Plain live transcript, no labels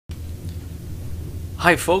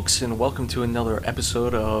Hi folks, and welcome to another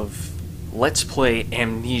episode of Let's Play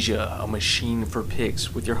Amnesia, a Machine for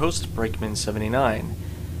Pigs, with your host, Breakman79.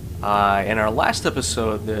 In our last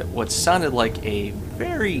episode, what sounded like a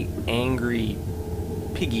very angry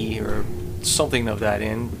piggy, or something of that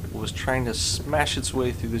end, was trying to smash its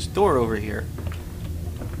way through this door over here.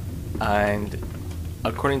 And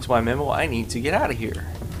according to my memo, I need to get out of here.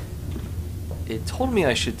 It told me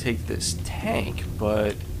I should take this tank,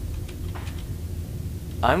 but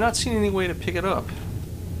I'm not seeing any way to pick it up.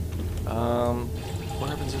 What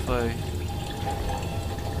happens if I...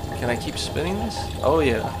 Can I keep spinning this? Oh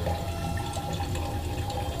yeah.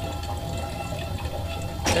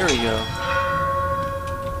 There we go.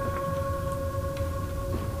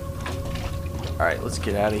 Alright, let's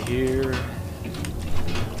get out of here.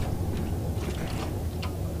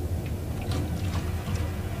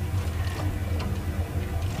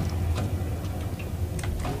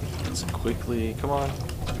 Let's quickly... Come on.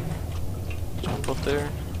 Jump up there.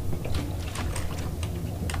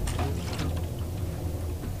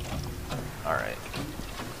 Alright.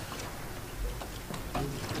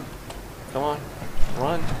 Come on.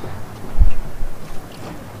 Run.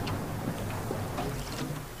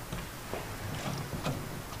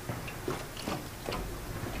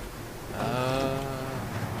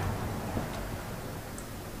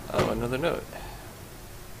 Oh, another note.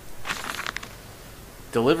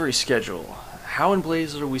 Delivery schedule. How in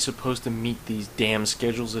blazes are we supposed to meet these damn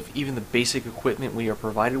schedules if even the basic equipment we are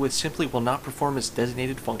provided with simply will not perform its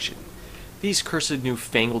designated function? These cursed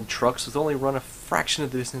newfangled trucks will only run a fraction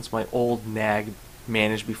of the distance my old nag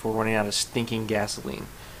managed before running out of stinking gasoline.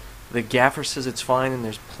 The gaffer says it's fine and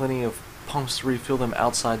there's plenty of pumps to refill them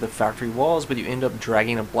outside the factory walls, but you end up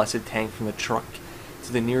dragging a blessed tank from the truck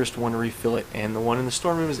to the nearest one to refill it, and the one in the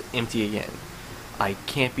storeroom is empty again. I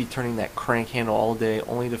can't be turning that crank handle all day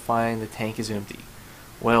only to find the tank is empty.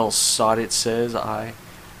 Well, sod it, says I.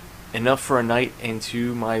 Enough for a night, and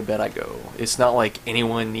to my bed I go. It's not like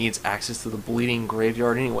anyone needs access to the bleeding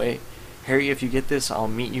graveyard anyway. Harry, if you get this, I'll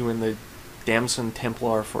meet you in the Damson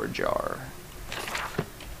Templar for a jar.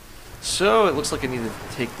 So, it looks like I need to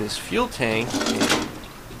take this fuel tank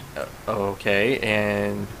and, okay,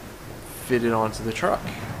 and fit it onto the truck.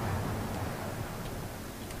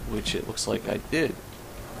 Which it looks like I did.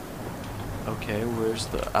 Okay, where's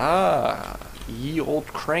the... ye old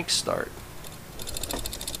crank start.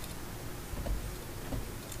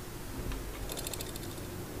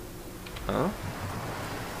 Huh?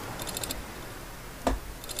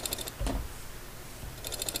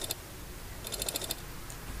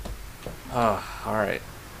 Alright.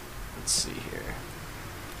 Let's see here.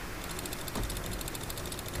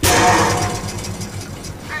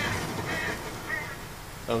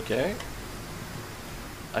 Okay.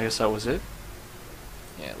 I guess that was it.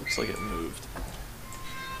 Yeah, it looks like it moved.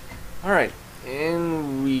 Alright,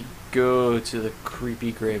 in we go to the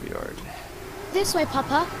creepy graveyard. This way,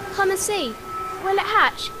 Papa. Come and see. Will it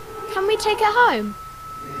hatch? Can we take it home?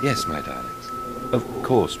 Yes, my darlings. Of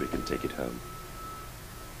course we can take it home.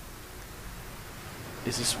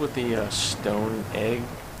 Is this what the stone egg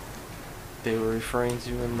they were referring to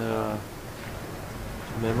in the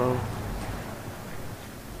memo?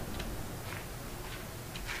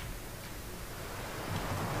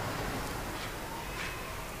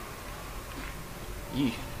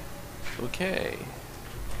 Yee. Okay.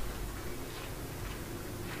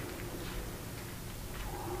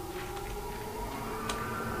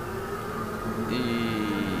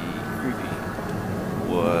 Creepy.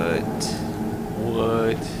 What?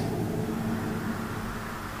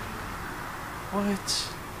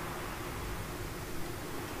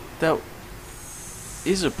 That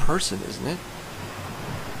is a person, isn't it?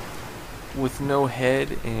 With no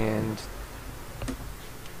head and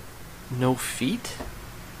no feet?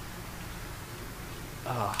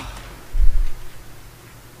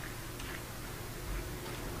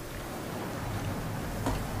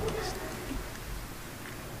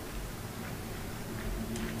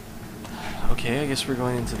 Okay, I guess we're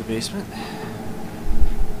going into the basement.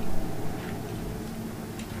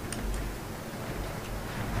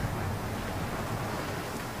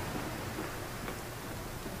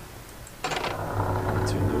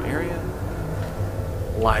 Into a new area.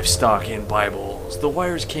 Livestock and Bibles. The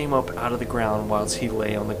wires came up out of the ground whilst he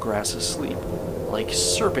lay on the grass asleep. Like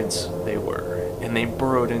serpents they were, and they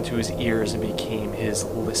burrowed into his ears and became his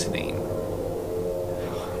listening.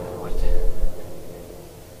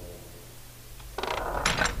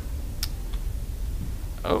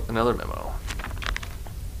 Oh, another memo.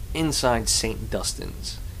 Inside St.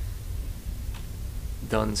 Dunstan's.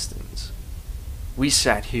 We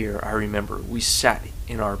sat here, I remember, we sat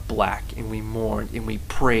in our black, and we mourned, and we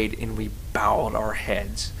prayed, and we bowed our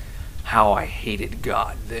heads. How I hated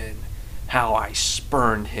God then, how I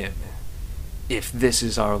spurned him. If this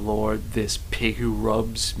is our Lord, this pig who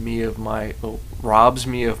robs me of my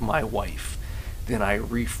wife, then I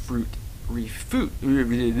refute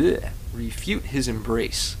his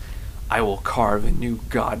embrace. I will carve a new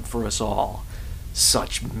God for us all.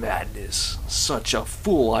 Such madness, such a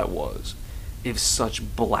fool I was. If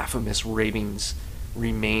such blasphemous ravings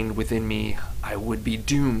remained within me, I would be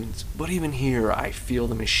doomed. But even here I feel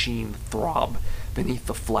the machine throb beneath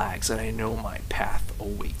the flags, and I know my path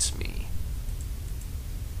awaits me.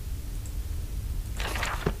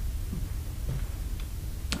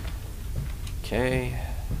 Okay,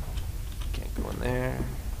 can't go in there.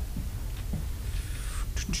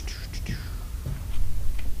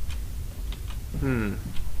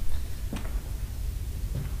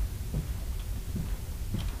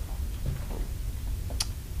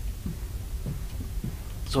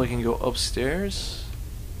 So I can go upstairs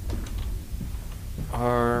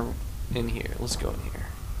or in here. Let's go in here.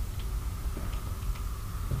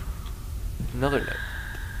 Another note.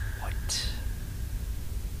 What?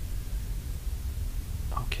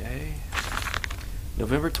 Okay.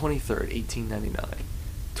 November 23rd, 1899.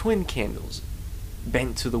 Twin candles,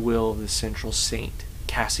 bent to the will of the central saint,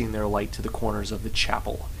 casting their light to the corners of the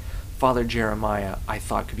chapel. Father Jeremiah, I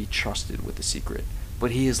thought, could be trusted with the secret,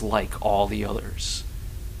 but he is like all the others.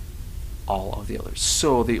 All of the others.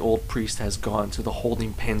 So the old priest has gone to the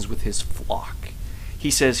holding pens with his flock. He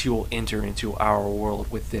says he will enter into our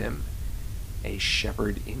world with them. A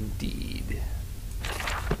shepherd indeed.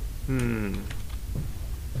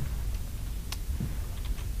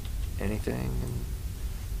 Anything?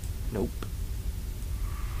 Nope.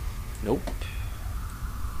 Nope.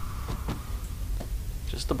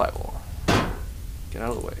 Just the Bible. Get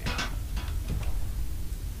out of the way.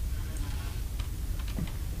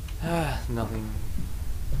 Nothing.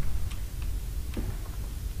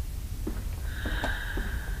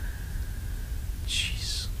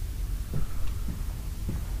 Jeez.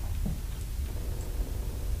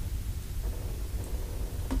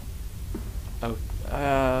 Oh,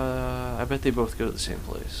 I bet they both go to the same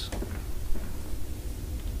place.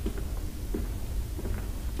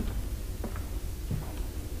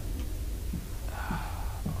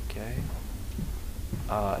 Okay.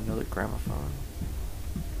 Another gramophone.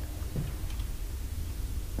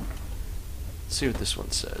 Let's see what this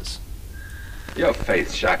one says. Your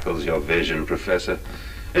faith shackles your vision, Professor.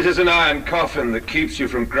 It is an iron coffin that keeps you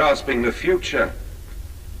from grasping the future.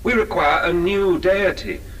 We require a new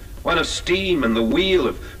deity, one of steam and the wheel,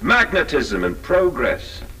 of magnetism and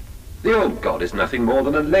progress. The old god is nothing more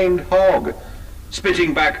than a lamed hog,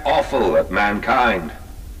 spitting back offal at mankind.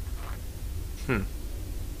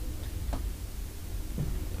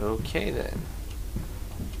 Okay then.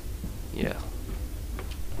 Yeah.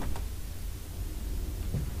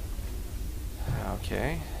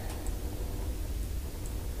 Okay.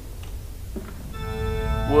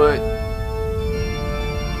 What?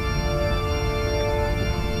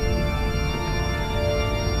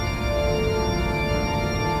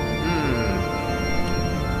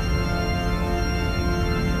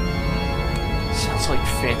 Sounds like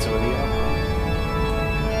Phantom of the Opera.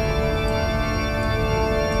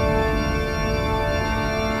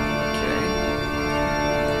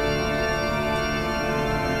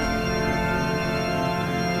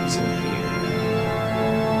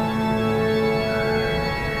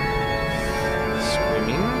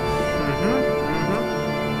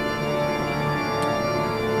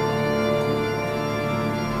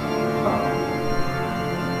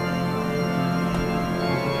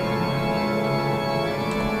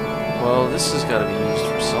 Well, this has got to be used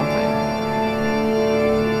for something.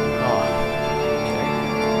 Oh, okay.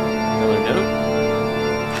 Another note.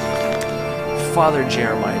 Father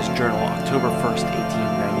Jeremiah's Journal, October 1st,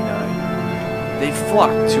 1899. They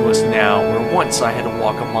flock to us now, where once I had to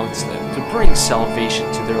walk amongst them to bring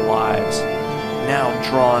salvation to their lives, now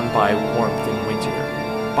drawn by warmth in winter,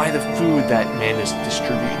 by the food that Manus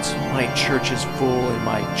distributes. My church is full and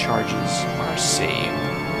my charges are saved.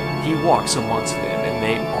 He walks amongst them, and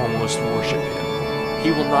they almost worship him.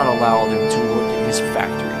 He will not allow them to work in his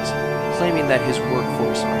factories, claiming that his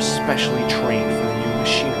workforce are specially trained for the new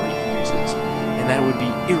machinery he uses, and that it would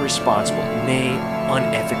be irresponsible, nay,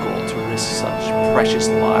 unethical, to risk such precious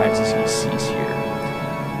lives as he sees here.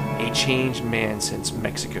 A changed man since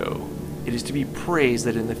Mexico. It is to be praised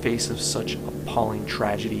that in the face of such appalling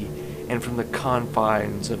tragedy, and from the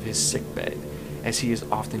confines of his sickbed, as he is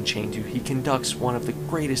often chained to, he conducts one of the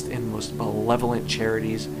greatest and most benevolent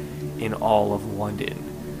charities in all of London.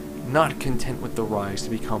 Not content with the rise to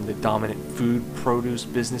become the dominant food produce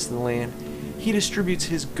business in the land, he distributes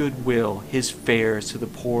his goodwill, his fares to the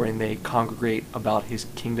poor, and they congregate about his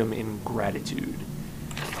kingdom in gratitude.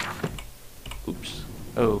 Oops.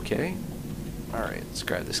 Okay. Alright, let's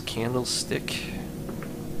grab this candlestick.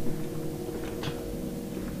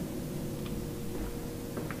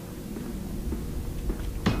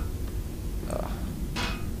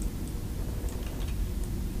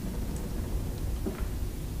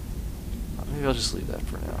 Maybe I'll just leave that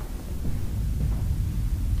for now.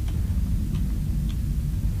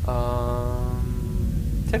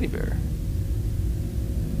 Teddy bear.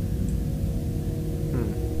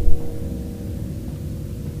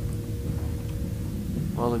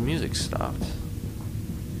 Well, the music stopped.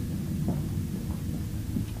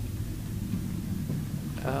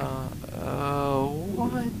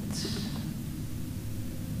 What?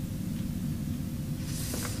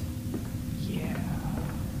 Yeah.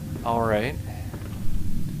 Alright.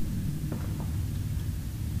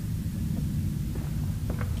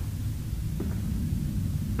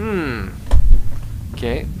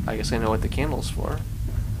 Okay, I guess I know what the candle's for.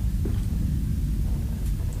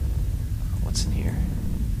 What's in here?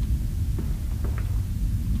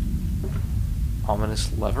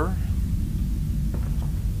 Ominous lever?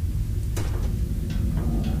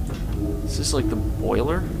 Is this like the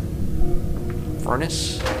boiler?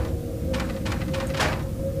 Furnace?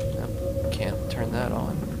 Nope, can't turn that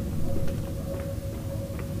on.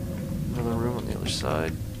 Another room on the other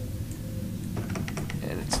side.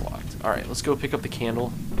 And it's locked. Alright, let's go pick up the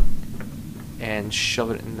candle and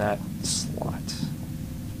shove it in that slot.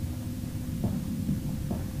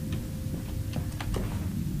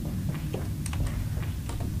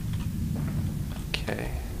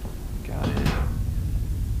 Okay, got it.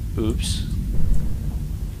 Oops.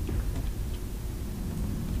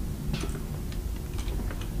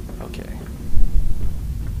 Okay.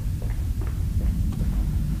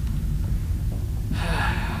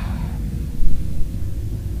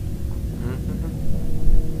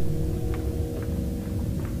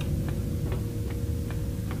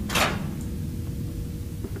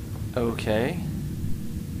 Okay.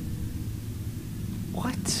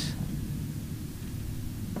 What?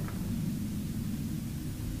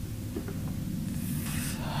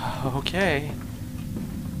 Okay.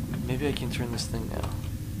 Maybe I can turn this thing now.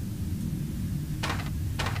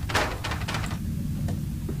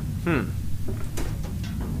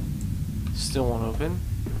 Still won't open.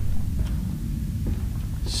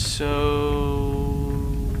 So...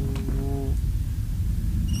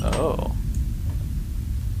 Oh.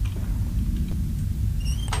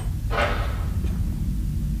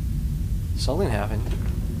 Something happened.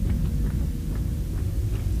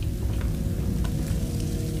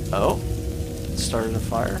 Oh. It started a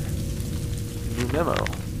fire. New memo.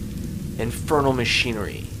 Infernal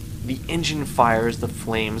machinery. The engine fires, the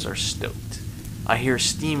flames are stoked. I hear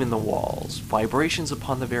steam in the walls, vibrations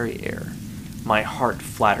upon the very air. My heart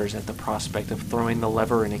flatters at the prospect of throwing the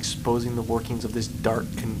lever and exposing the workings of this dark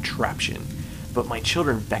contraption. But my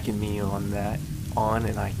children beckon me on,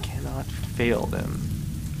 and I cannot fail them.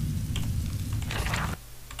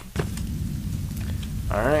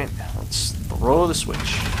 Alright, let's throw the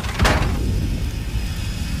switch.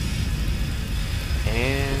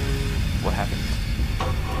 And what happened?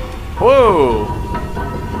 Whoa!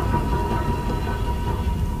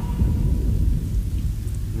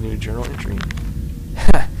 New journal entry.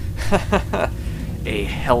 A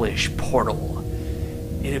hellish portal.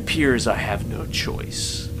 It appears I have no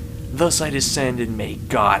choice. Thus I descend, and may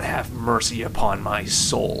God have mercy upon my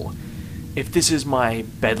soul. If this is my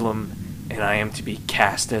bedlam, and I am to be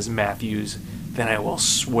cast as Matthews, then I will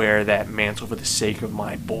swear that mantle for the sake of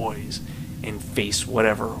my boys, and face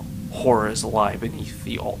whatever horrors lie beneath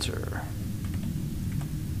the altar.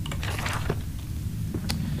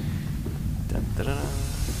 Dun, dun, dun, dun.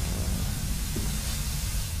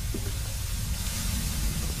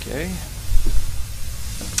 Okay.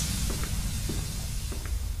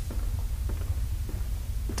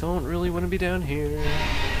 Don't really want to be down here.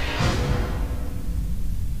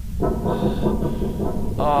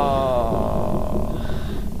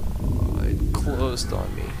 It closed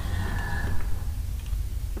on me.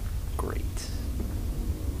 Great.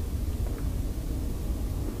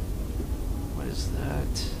 What is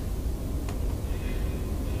that?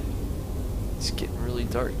 It's getting really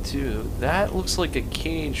dark too. That looks like a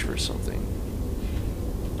cage or something.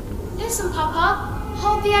 Listen, Papa.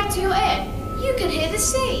 Hold the egg to your ear. You can hear the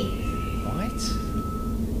sea. What?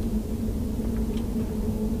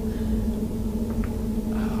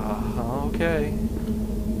 Okay.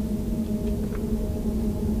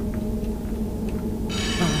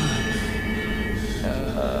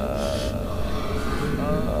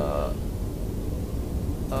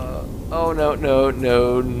 No, no, no,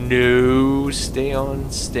 no, no. Stay on,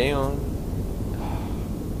 stay on.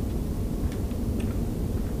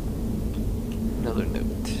 Another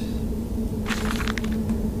note.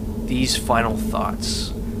 These final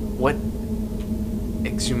thoughts. What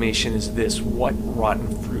exhumation is this? What rotten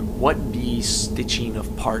fruit? What be-stitching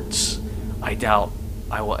of parts? I doubt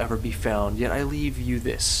I will ever be found, yet I leave you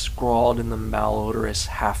this, scrawled in the malodorous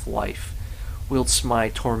half-life, whilst my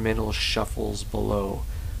tormental shuffles below,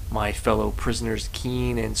 my fellow prisoners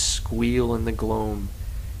keen and squeal in the gloam,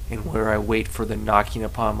 and where I wait for the knocking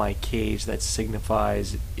upon my cage that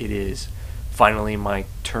signifies it is finally my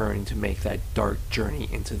turn to make that dark journey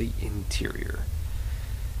into the interior.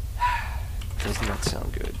 Doesn't that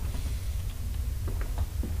sound good?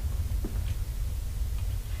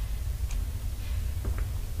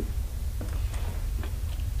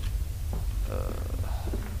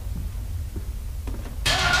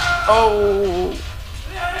 Oh!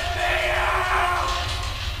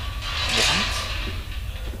 What?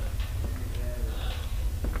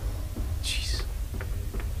 Jeez.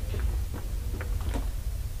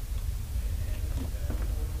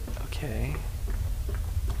 Okay.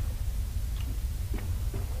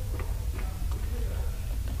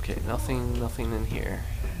 Okay, nothing in here.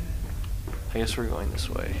 I guess we're going this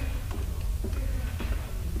way.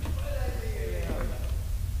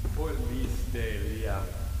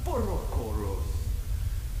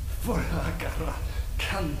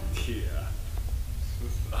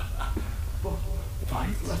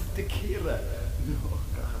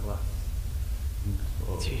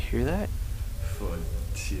 Do you hear that?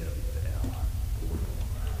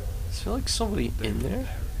 Is there like somebody in there?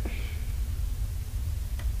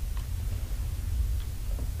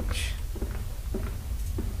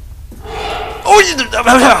 Oh, you!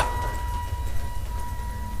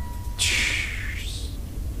 Jeez.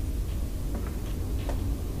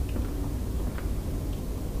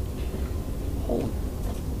 Oh,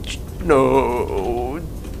 no!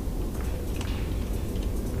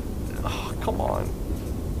 Oh, come on!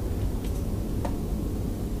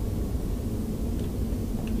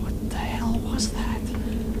 What the hell was that?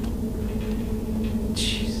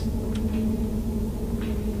 Jeez!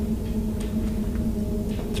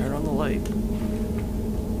 Turn on the light.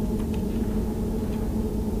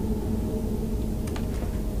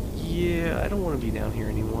 Yeah, I don't want to be down here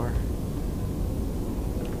anymore.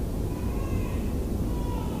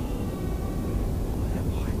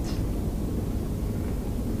 What?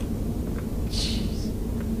 Jeez.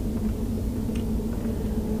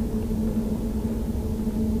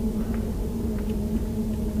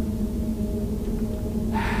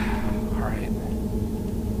 Alright.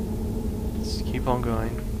 Let's keep on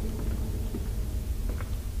going.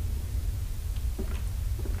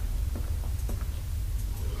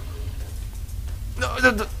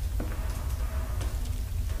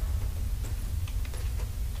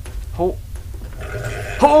 Oh.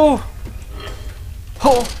 Oh.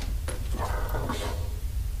 Oh.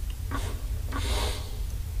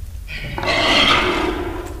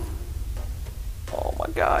 Oh my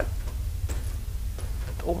god.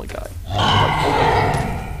 Oh my god.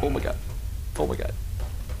 Oh my god. Oh my god.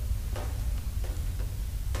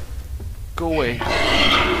 Go away.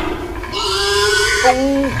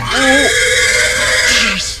 Oh. Oh.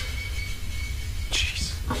 Jeez.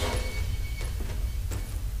 Jeez.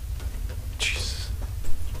 Jeez.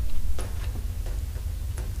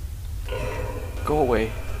 Go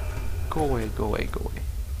away. Go away, go away, go away.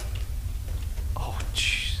 Oh,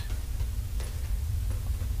 jeez.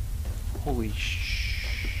 Holy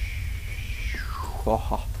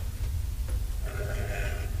oh.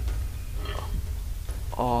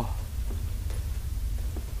 Oh.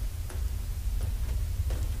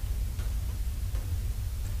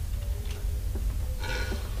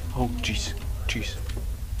 Oh, jeez. Jeez.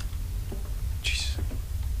 Jeez.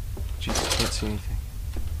 Jeez, I can't see anything.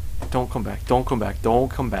 Don't come back. Don't come back. Don't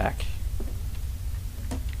come back.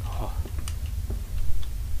 Oh.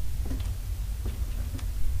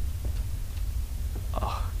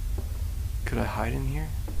 Oh. Could I hide in here?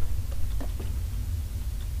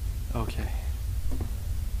 Okay.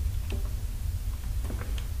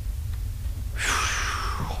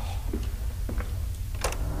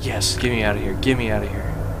 Yes, get me out of here. Get me out of here.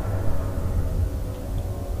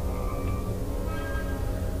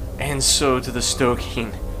 And so to the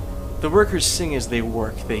stoking. The workers sing as they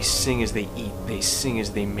work, they sing as they eat, they sing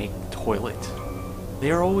as they make toilet. They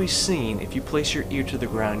are always singing. If you place your ear to the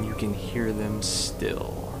ground, you can hear them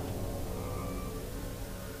still.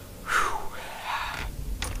 Whew.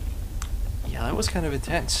 Yeah, that was kind of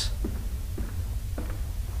intense.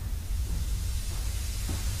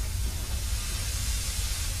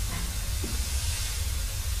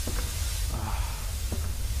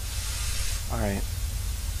 Alright.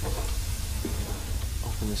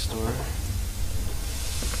 Open this door.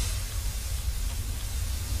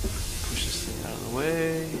 Push this thing out of the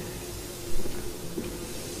way.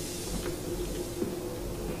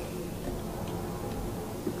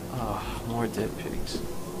 Ah, more dead pigs.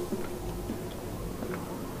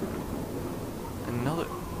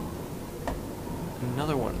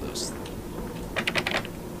 Another one of those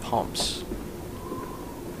pumps.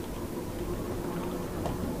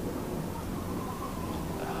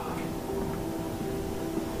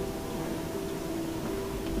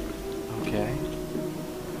 Okay.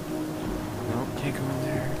 Nope, can't go in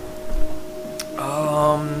there.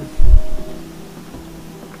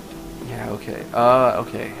 Yeah, okay.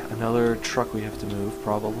 Okay. Another truck we have to move,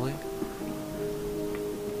 probably.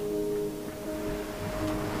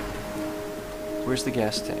 Where's the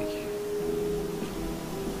gas tank?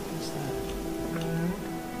 What's that?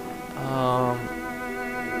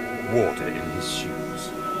 Water in his shoes.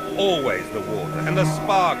 Always the water, and the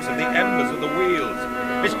sparks and the embers of the wheels.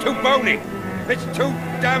 It's too bony! It's too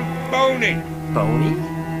damn bony! Bony?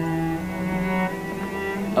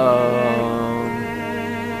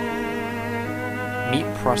 Meat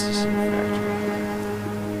processing factory.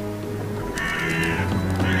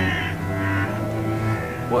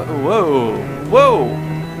 Whoa, whoa, whoa!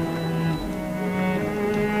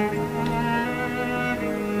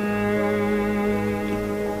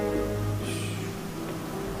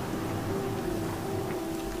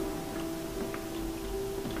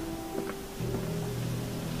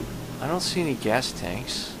 I don't see any gas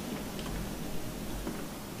tanks.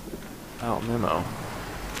 Oh, memo.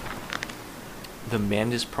 The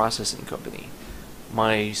Mandis Processing Company.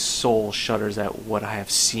 My soul shudders at what I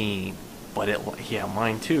have seen. But yeah,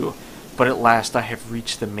 mine too. But at last I have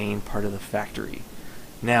reached the main part of the factory.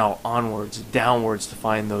 Now onwards, downwards to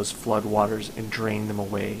find those flood waters and drain them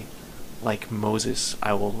away. Like Moses,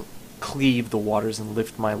 I will cleave the waters and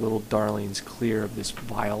lift my little darlings clear of this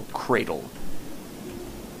vile cradle.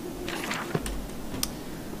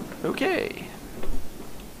 Okay.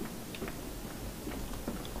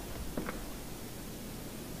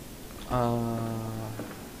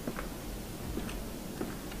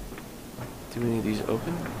 Do any of these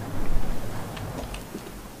open?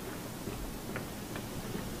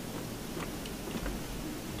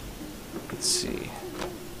 Let's see.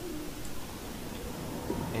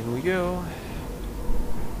 In we go.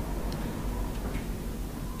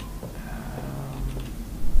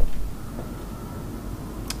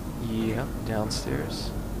 Yeah,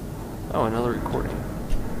 downstairs. Oh, another recording.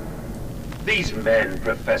 These men,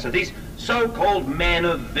 Professor, these so-called men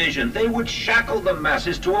of vision, they would shackle the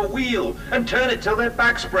masses to a wheel and turn it till their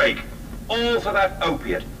backs break. All for that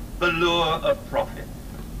opiate, the lure of profit.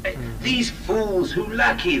 These fools who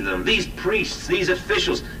lackey them, these priests, these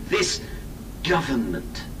officials, this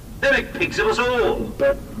government, they make pigs of us all.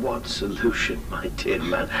 But what solution, my dear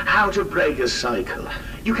man? How to break a cycle?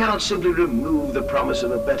 You cannot simply remove the promise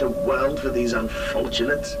of a better world for these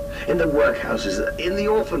unfortunates. In the workhouses, in the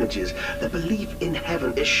orphanages, the belief in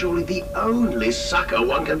heaven is surely the only succor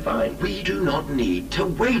one can find. We do not need to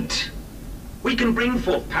wait. We can bring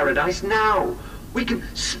forth paradise now. We can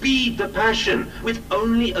speed the passion. With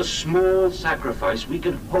only a small sacrifice, we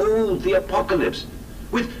can hold the apocalypse.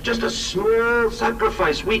 With just a small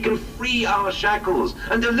sacrifice, we can free our shackles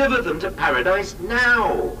and deliver them to paradise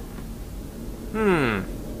now.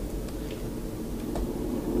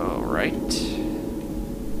 Alright.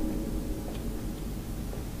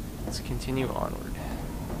 Let's continue onward.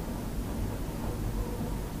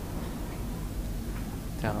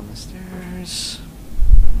 Down the stairs.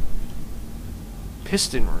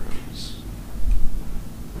 Piston rooms.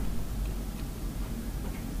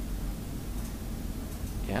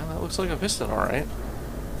 Yeah, that looks like a piston, alright.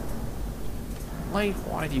 Light,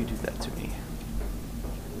 why do you do that to me?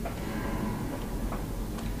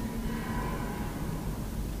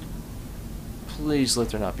 Please let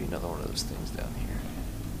there not be another one of those things down here.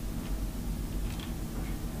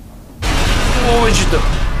 Oh, did you do?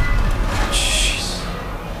 Jeez.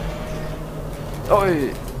 Oh,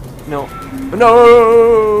 wait. No. No!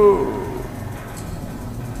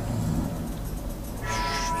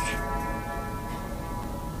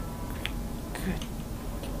 Good.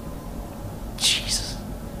 Jesus.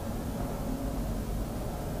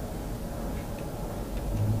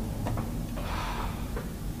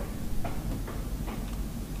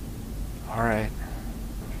 Alright.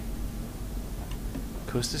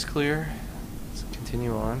 Coast is clear. Let's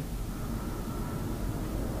continue on.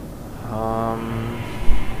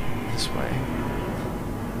 This way.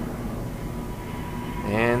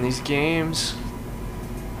 And these games.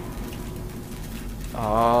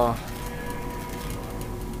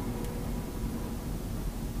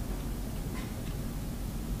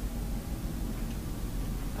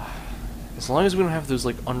 As long as we don't have those,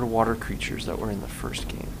 like, underwater creatures that were in the first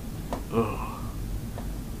game. Ugh.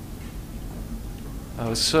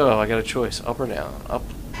 Oh, so, I got a choice. Up or down? Up,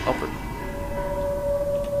 or...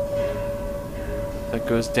 That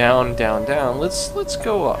goes down, down, down. Let's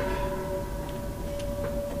go up.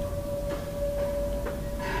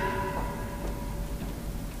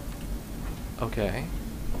 Okay.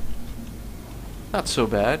 Not so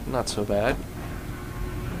bad, not so bad.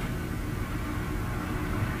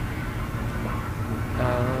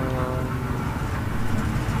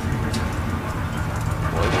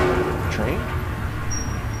 What? Train?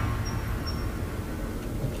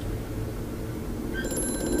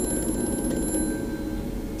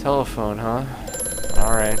 Telephone, huh?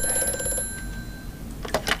 Alright.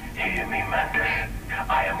 Hear me, Mantis.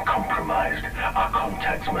 I am compromised. Our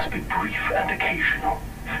contacts must be brief and occasional.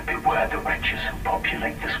 Beware the wretches who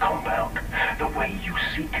populate this compound. The way you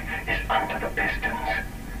seek is under the pistons.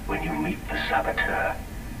 When you meet the saboteur,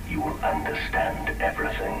 you will understand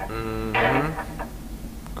everything. Mm-hmm.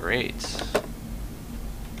 Great.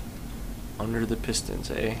 Under the pistons,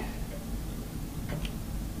 eh?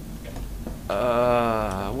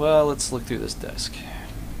 Well, let's look through this desk.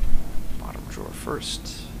 Bottom drawer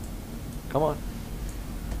first. Come on.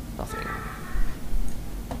 Nothing.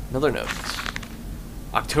 Another note.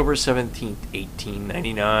 October 17th,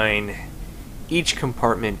 1899. Each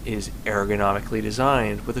compartment is ergonomically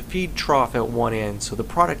designed with a feed trough at one end so the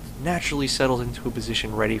product naturally settles into a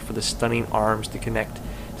position ready for the stunning arms to connect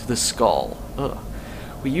to the skull. Ugh.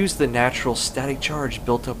 We use the natural static charge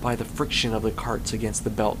built up by the friction of the carts against the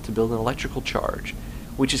belt to build an electrical charge,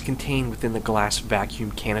 which is contained within the glass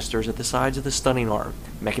vacuum canisters at the sides of the stunning arm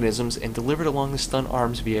mechanisms and delivered along the stun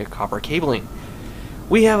arms via copper cabling.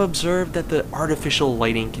 We have observed that the artificial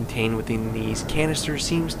lighting contained within these canisters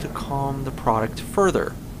seems to calm the product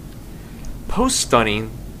further.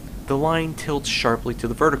 Post-stunning, the line tilts sharply to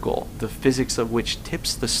the vertical, the physics of which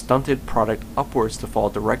tips the stunted product upwards to fall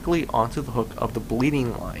directly onto the hook of the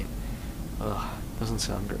bleeding line. Ugh, doesn't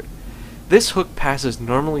sound good. This hook passes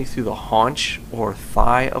normally through the haunch or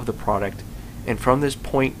thigh of the product, and from this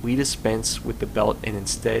point we dispense with the belt and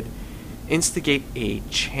instead instigate a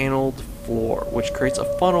channeled floor, which creates a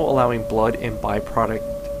funnel allowing blood and byproduct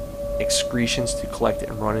excretions to collect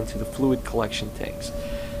and run into the fluid collection tanks.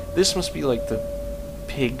 This must be like the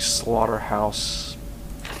pig slaughterhouse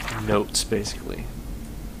notes, basically.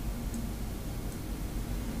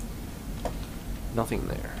 Nothing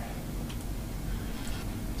there.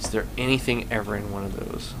 Is there anything ever in one of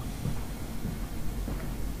those?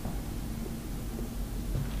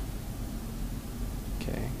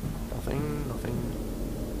 Okay, nothing, nothing.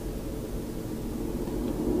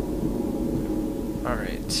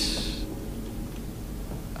 Alright.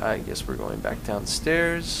 I guess we're going back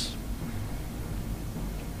downstairs.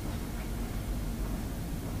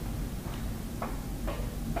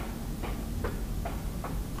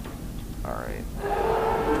 Alright.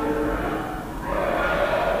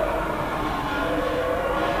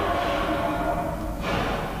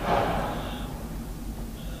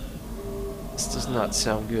 This does not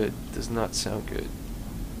sound good. Does not sound good.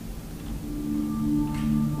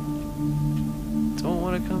 Don't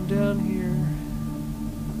want to come down here.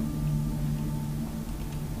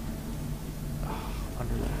 Oh,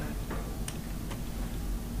 under that.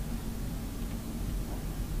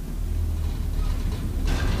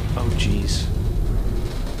 Oh, jeez.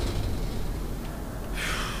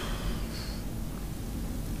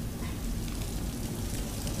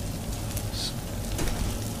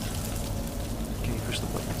 Can you push the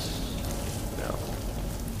buttons? No.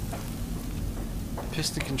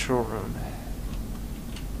 Piston control room.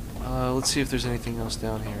 Let's see if there's anything else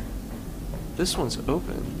down here. This one's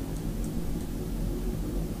open.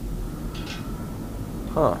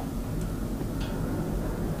 Huh.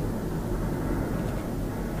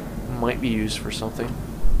 Might be used for something.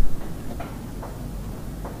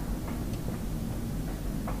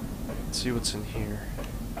 Let's see what's in here.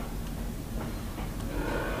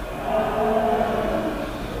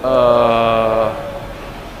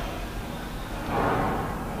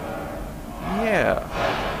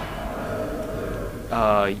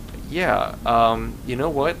 You know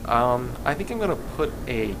what? I think I'm gonna put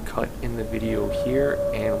a cut in the video here,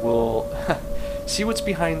 and we'll see what's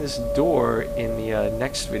behind this door in the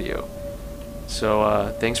next video.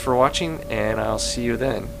 So, thanks for watching, and I'll see you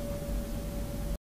then.